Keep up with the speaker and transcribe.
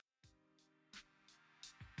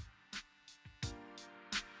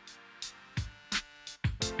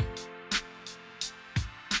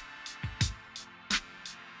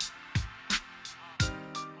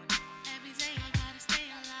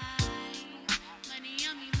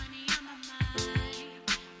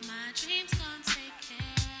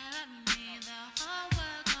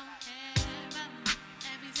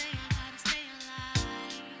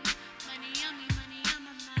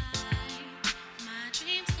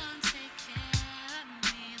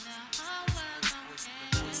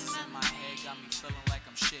got me feeling like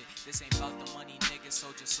I'm shit. This ain't about the money, nigga,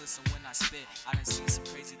 so just listen when I spit. I done seen some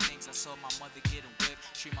crazy things, I saw my mother getting whipped.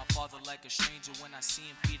 Treat my father like a stranger when I see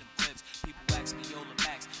him feed him clips. People ask me, Yola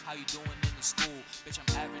Max, how you doing in the school? Bitch,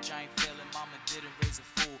 I'm average, I ain't failing, mama didn't raise a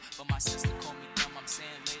fool. But my sister called me dumb, I'm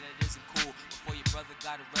saying late, that isn't cool. Before your brother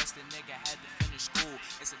got arrested, nigga had to finish school.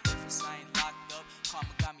 It's a difference, I ain't locked up,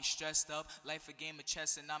 karma got me stressed up. Life a game of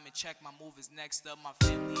chess and I'm in check, my move is next up. My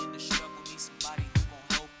family in the struggle, need somebody who gon'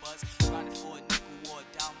 help us. Grinding for a nickel or a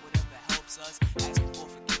dime, whatever helps us. Asking for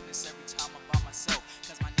forgiveness every time I'm by myself.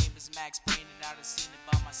 Cause my name is Max Payne and I done seen it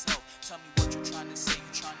by myself. Tell me what you trying to say,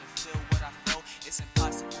 you trying to feel what I felt. It's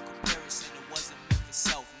impossible comparison, it wasn't meant for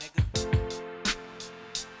self, nigga.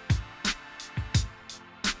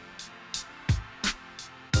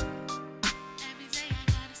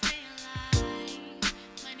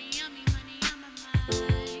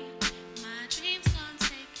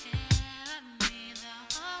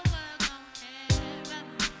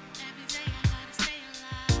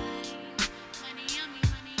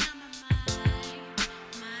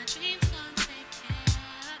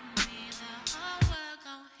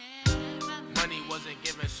 Wasn't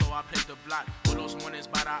given, so I played the block. All those mornings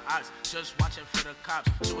by the ox, just watching for the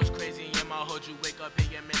cops. Shit was crazy in my hood, you wake up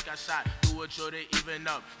and your man got shot. Do a drill to even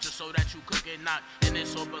up, just so that you could get knocked. And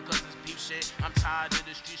it's all because it's beef shit. I'm tired of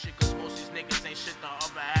the street shit, cause most these niggas ain't shit. The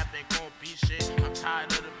other half ain't gon' be shit. I'm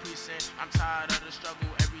tired of the precinct, I'm tired of the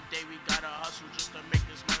struggle. Every day we gotta hustle just to make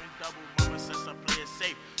this money double. Mama says I play it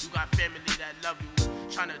safe, you got family that love you.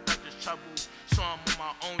 Tryna duck this trouble, so I'm on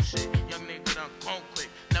my own shit. Young nigga done gone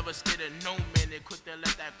quick, never scared of no man. They quick to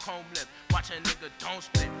let that comb lift. Watch a nigga don't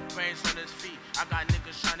split, brains on his feet. I got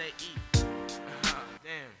niggas tryna eat.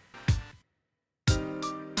 Damn.